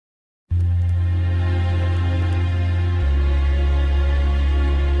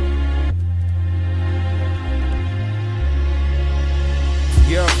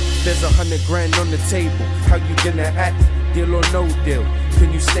table, how you gonna act? Deal or no deal?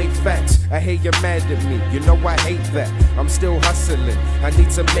 Can you state facts? I hear you're mad at me, you know I hate that. I'm still hustling, I need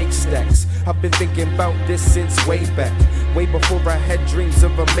to make stacks. I've been thinking about this since way back, way before I had dreams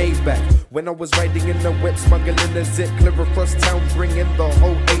of a Maybach. When I was riding in the whip, smuggling a zip, clear across town, bringing the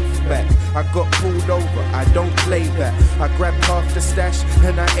whole eighth back. I got pulled over, I don't play that. I grabbed half the stash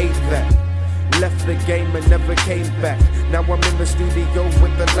and I ate that. Left the game and never came back. Now I'm in the studio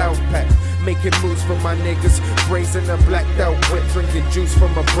with the loud pack, making moves for my niggas, brazen a blacked out whip, drinking juice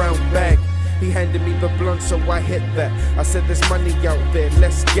from a brown bag. He handed me the blunt, so I hit that. I said there's money out there,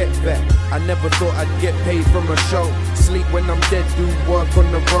 let's get that. I never thought I'd get paid from a show. Sleep when I'm dead, do work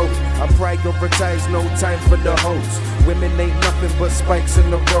on the road. I prioritize, no time for the hoes. Women ain't nothing but spikes in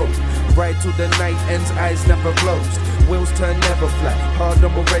the road. Ride till the night ends, eyes never closed. Wheels turn never flat, hard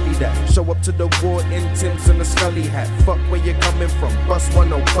I'm already that. Show up to the war in Tim's and a Scully hat. Fuck where you coming from, bust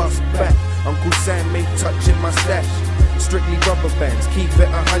one or bust back. Uncle Sam ain't touching my stash. Strictly rubber bands, keep it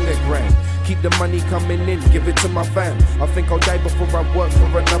 100 grand. Keep the money coming in, give it to my fam. I think I'll die before I work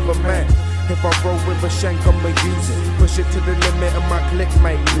for another man. If I roll with a shank, I'ma use it. Push it to the limit and my click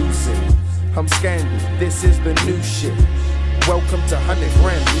might lose it. I'm Skandle, this is the new shit. Welcome to 100